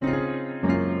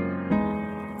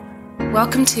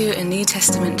Welcome to a New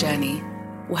Testament journey.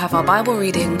 We'll have our Bible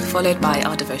reading followed by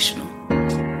our devotional.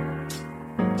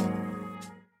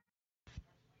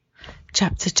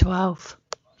 Chapter 12.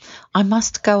 I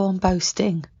must go on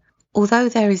boasting. Although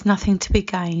there is nothing to be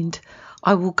gained,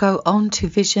 I will go on to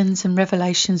visions and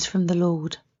revelations from the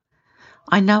Lord.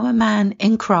 I know a man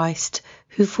in Christ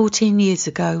who 14 years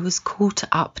ago was caught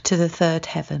up to the third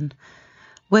heaven.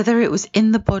 Whether it was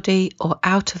in the body or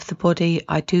out of the body,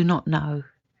 I do not know.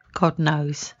 God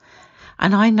knows.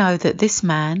 And I know that this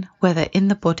man, whether in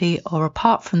the body or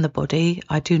apart from the body,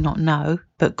 I do not know,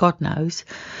 but God knows,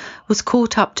 was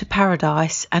caught up to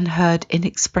paradise and heard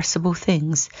inexpressible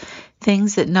things,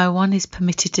 things that no one is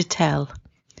permitted to tell.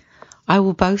 I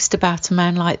will boast about a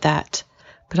man like that,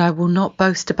 but I will not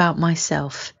boast about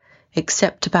myself,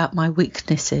 except about my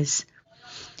weaknesses.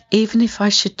 Even if I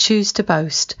should choose to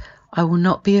boast, I will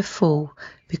not be a fool,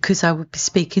 because I would be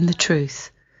speaking the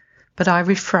truth. But I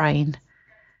refrain,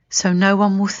 so no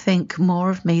one will think more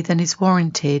of me than is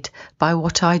warranted by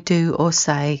what I do or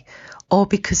say, or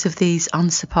because of these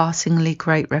unsurpassingly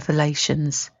great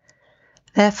revelations.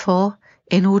 Therefore,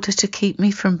 in order to keep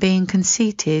me from being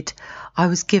conceited, I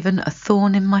was given a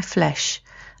thorn in my flesh,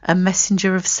 a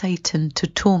messenger of Satan to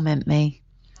torment me.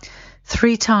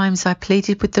 3 times I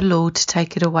pleaded with the Lord to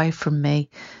take it away from me,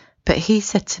 but he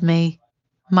said to me,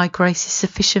 "My grace is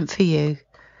sufficient for you,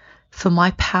 for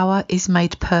my power is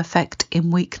made perfect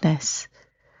in weakness.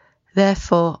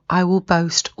 Therefore I will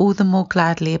boast all the more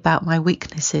gladly about my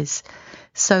weaknesses,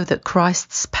 so that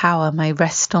Christ's power may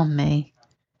rest on me.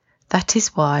 That is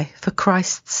why, for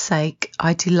Christ's sake,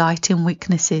 I delight in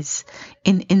weaknesses,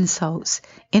 in insults,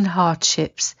 in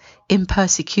hardships, in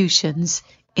persecutions,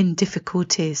 in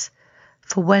difficulties.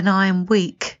 For when I am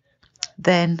weak,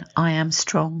 then I am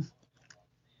strong.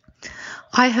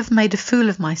 I have made a fool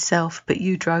of myself, but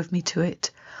you drove me to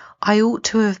it. I ought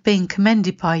to have been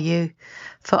commended by you,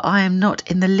 for I am not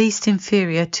in the least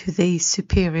inferior to the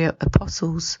superior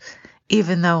apostles,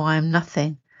 even though I am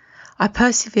nothing. I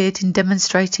persevered in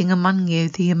demonstrating among you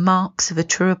the marks of a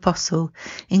true apostle,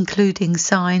 including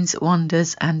signs,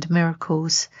 wonders, and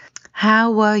miracles.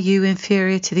 How were you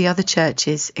inferior to the other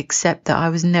churches, except that I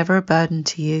was never a burden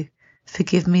to you?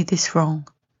 Forgive me this wrong.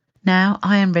 Now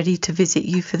I am ready to visit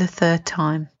you for the 3rd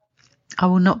time. I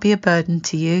will not be a burden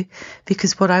to you,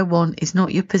 because what I want is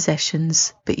not your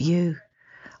possessions, but you.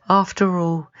 After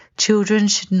all, children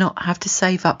should not have to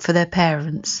save up for their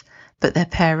parents, but their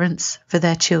parents for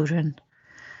their children.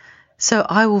 So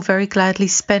I will very gladly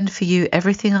spend for you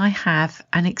everything I have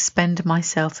and expend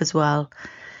myself as well.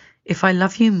 If I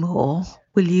love you more,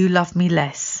 will you love me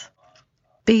less?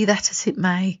 Be that as it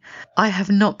may, I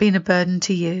have not been a burden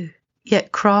to you.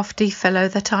 Yet, crafty fellow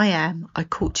that I am, I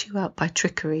caught you out by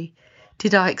trickery.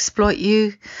 Did I exploit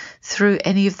you through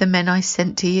any of the men I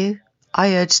sent to you?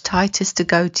 I urged Titus to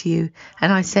go to you,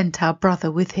 and I sent our brother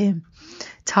with him.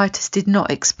 Titus did not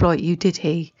exploit you, did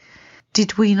he?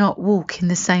 Did we not walk in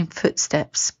the same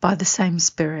footsteps by the same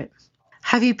Spirit?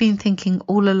 Have you been thinking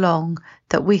all along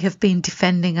that we have been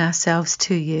defending ourselves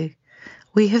to you?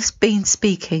 We have been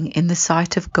speaking in the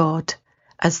sight of God,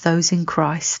 as those in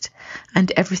Christ,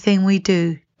 and everything we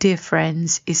do, dear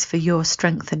friends, is for your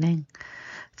strengthening.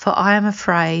 For I am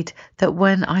afraid that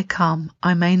when I come,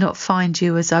 I may not find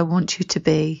you as I want you to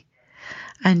be,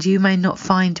 and you may not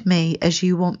find me as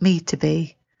you want me to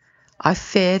be. I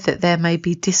fear that there may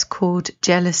be discord,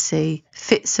 jealousy,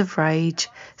 fits of rage,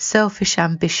 selfish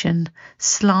ambition,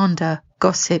 slander,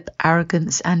 gossip,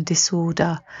 arrogance, and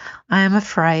disorder. I am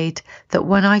afraid that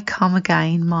when I come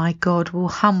again, my God will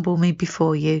humble me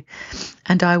before you,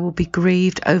 and I will be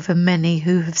grieved over many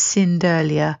who have sinned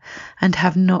earlier and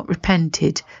have not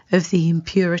repented of the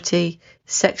impurity,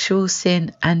 sexual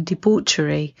sin, and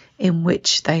debauchery in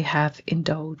which they have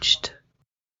indulged.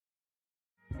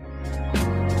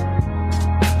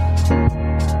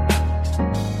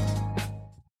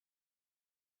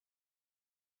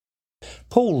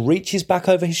 Paul reaches back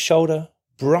over his shoulder,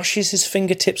 brushes his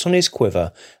fingertips on his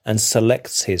quiver, and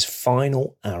selects his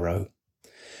final arrow.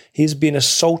 He has been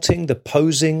assaulting the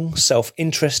posing,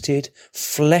 self-interested,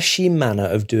 fleshy manner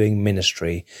of doing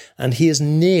ministry, and he has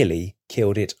nearly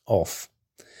killed it off.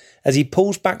 As he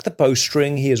pulls back the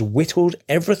bowstring, he has whittled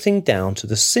everything down to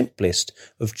the simplest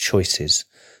of choices: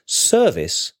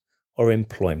 service or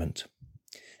employment.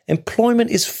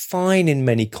 Employment is fine in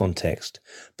many contexts,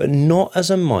 but not as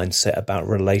a mindset about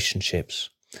relationships.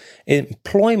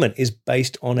 Employment is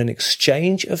based on an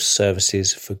exchange of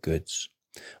services for goods.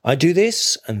 I do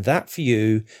this and that for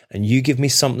you, and you give me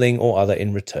something or other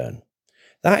in return.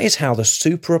 That is how the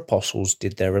super apostles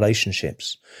did their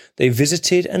relationships. They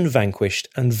visited and vanquished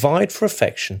and vied for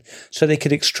affection so they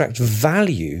could extract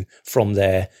value from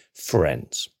their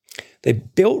friends. They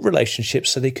built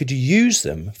relationships so they could use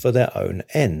them for their own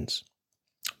ends.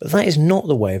 But that is not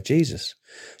the way of Jesus.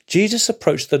 Jesus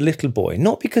approached the little boy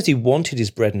not because he wanted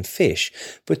his bread and fish,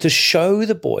 but to show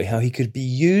the boy how he could be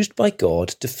used by God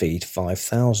to feed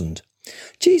 5,000.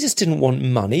 Jesus didn't want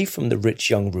money from the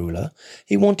rich young ruler.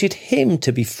 He wanted him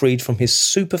to be freed from his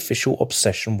superficial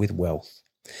obsession with wealth.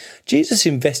 Jesus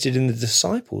invested in the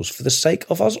disciples for the sake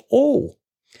of us all.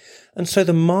 And so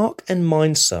the mark and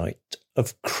mindset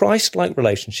of Christ-like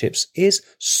relationships is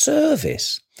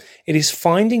service. It is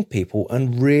finding people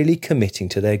and really committing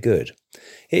to their good.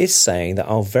 It is saying that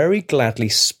I'll very gladly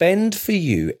spend for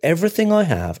you everything I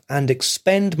have and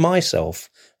expend myself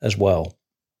as well.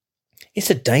 It's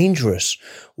a dangerous,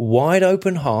 wide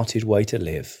open-hearted way to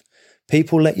live.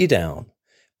 People let you down.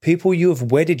 People you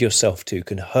have wedded yourself to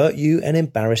can hurt you and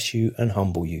embarrass you and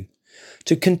humble you.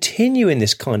 To continue in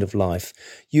this kind of life,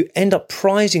 you end up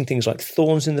prizing things like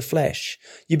thorns in the flesh.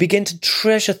 You begin to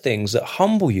treasure things that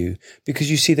humble you because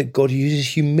you see that God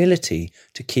uses humility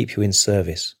to keep you in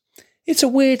service. It's a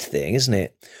weird thing, isn't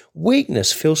it?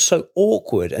 Weakness feels so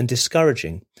awkward and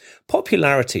discouraging.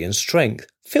 Popularity and strength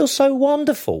feel so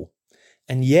wonderful.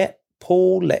 And yet,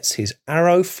 Paul lets his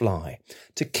arrow fly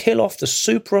to kill off the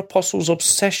super apostle's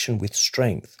obsession with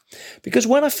strength. Because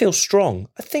when I feel strong,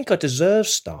 I think I deserve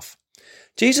stuff.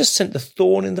 Jesus sent the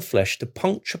thorn in the flesh to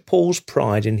puncture Paul's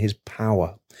pride in his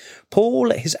power. Paul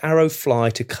let his arrow fly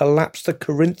to collapse the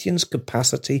Corinthians'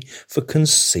 capacity for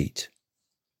conceit.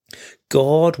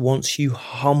 God wants you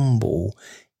humble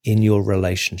in your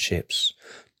relationships,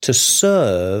 to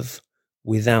serve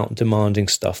without demanding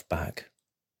stuff back.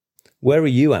 Where are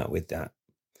you at with that?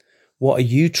 What are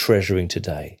you treasuring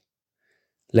today?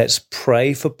 Let's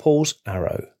pray for Paul's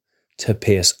arrow to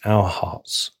pierce our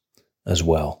hearts as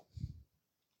well.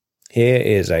 Here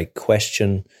is a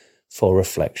question for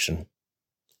reflection.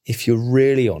 If you're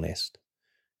really honest,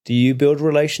 do you build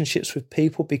relationships with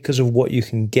people because of what you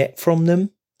can get from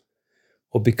them,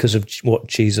 or because of what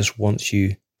Jesus wants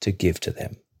you to give to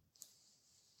them?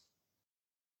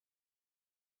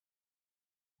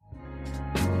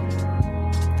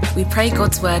 We pray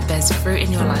God's word bears fruit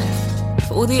in your life.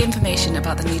 For all the information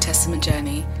about the New Testament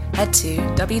journey, head to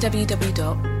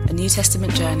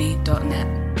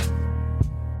www.anewtestamentjourney.net.